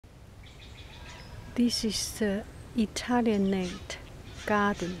This is the Italianate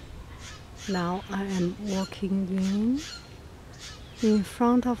garden. Now I am walking in. In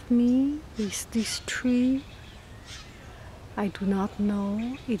front of me is this tree. I do not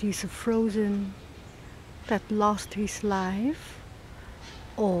know it is frozen that lost his life,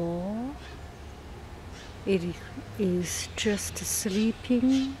 or it is just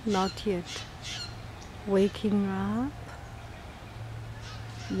sleeping, not yet waking up.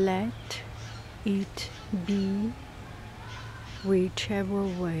 Let it be whichever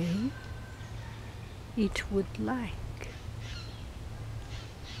way it would like.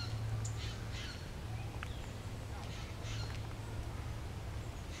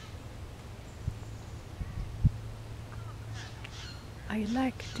 I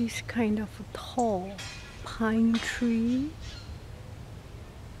like this kind of tall pine tree.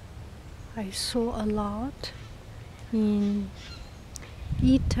 I saw a lot in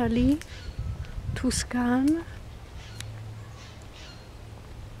Italy, Tuscany.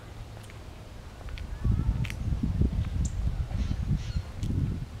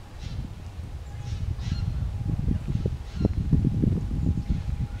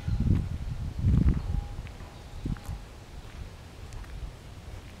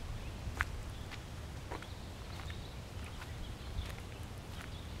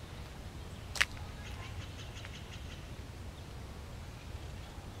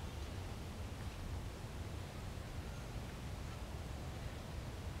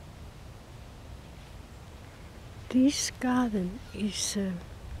 This garden is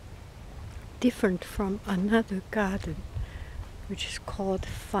different from another garden, which is called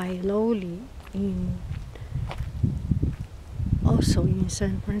Filoli, also in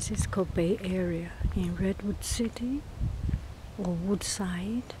San Francisco Bay Area, in Redwood City or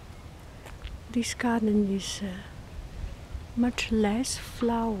Woodside. This garden is much less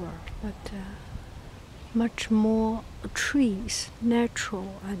flower, but much more trees,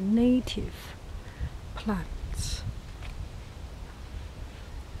 natural and native plants.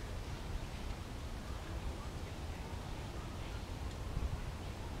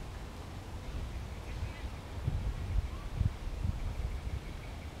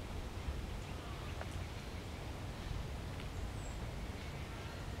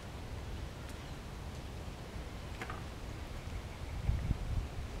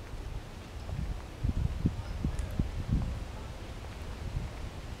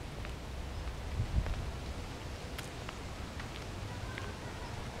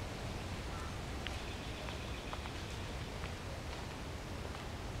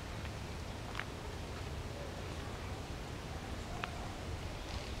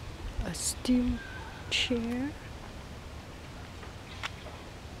 A steel chair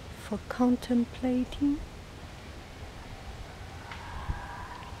for contemplating.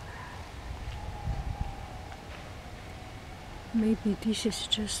 Maybe this is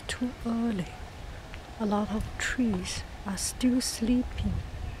just too early. A lot of trees are still sleeping.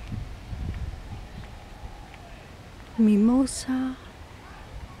 Mimosa.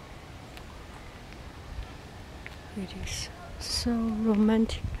 It is so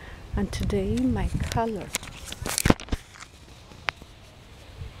romantic. And today my color is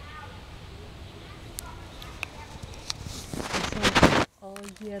all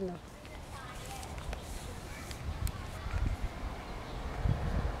yellow.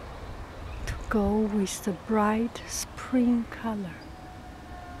 To go with the bright spring color.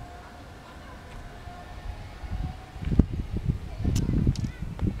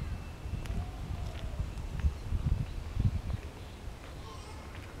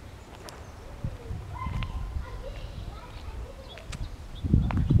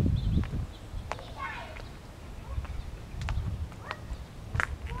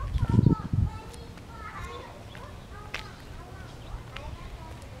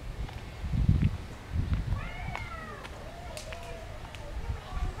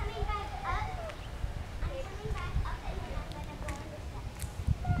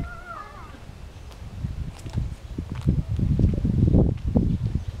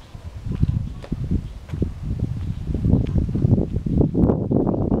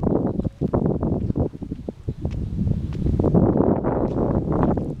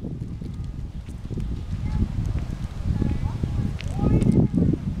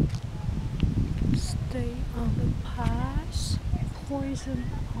 Stay on the path, poison